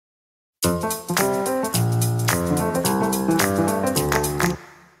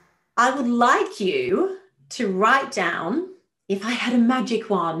I would like you to write down, if I had a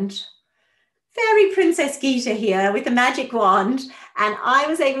magic wand, Fairy Princess Geeta here with a magic wand, and I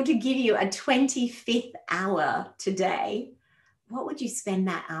was able to give you a 25th hour today, what would you spend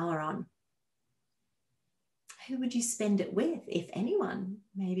that hour on? Who would you spend it with, if anyone?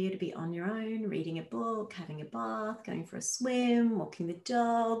 Maybe it'd be on your own, reading a book, having a bath, going for a swim, walking the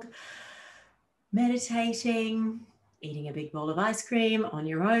dog, meditating, eating a big bowl of ice cream on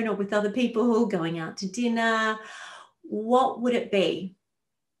your own or with other people, going out to dinner. What would it be?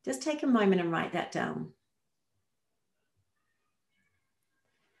 Just take a moment and write that down.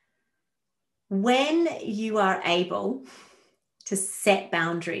 When you are able to set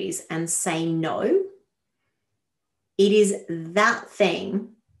boundaries and say no, it is that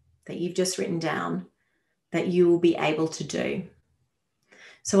thing that you've just written down that you will be able to do.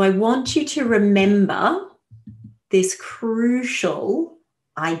 So I want you to remember this crucial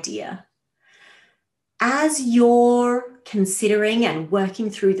idea. As you're considering and working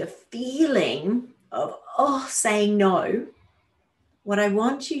through the feeling of, saying no, what I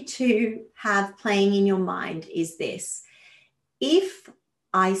want you to have playing in your mind is this. If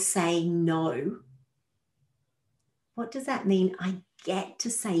I say no, what does that mean I get to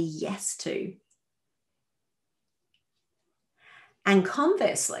say yes to? And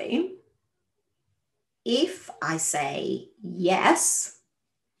conversely, if I say yes,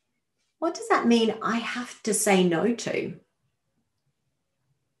 what does that mean I have to say no to?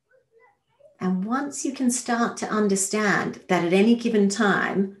 And once you can start to understand that at any given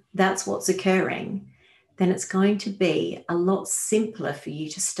time, that's what's occurring, then it's going to be a lot simpler for you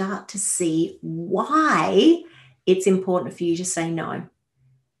to start to see why it's important for you to say no.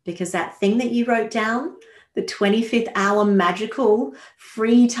 Because that thing that you wrote down, the 25th hour magical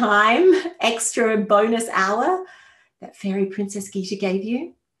free time, extra bonus hour that Fairy Princess Geeta gave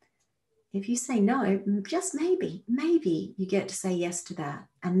you, if you say no, just maybe you get to say yes to that.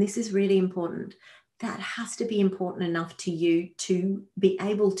 And this is really important. That has to be important enough to you to be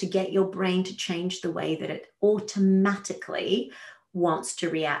able to get your brain to change the way that it automatically wants to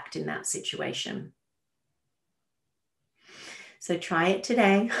react in that situation. So try it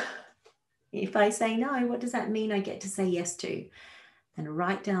today. If I say no, what does that mean I get to say yes to? And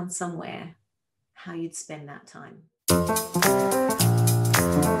write down somewhere how you'd spend that time.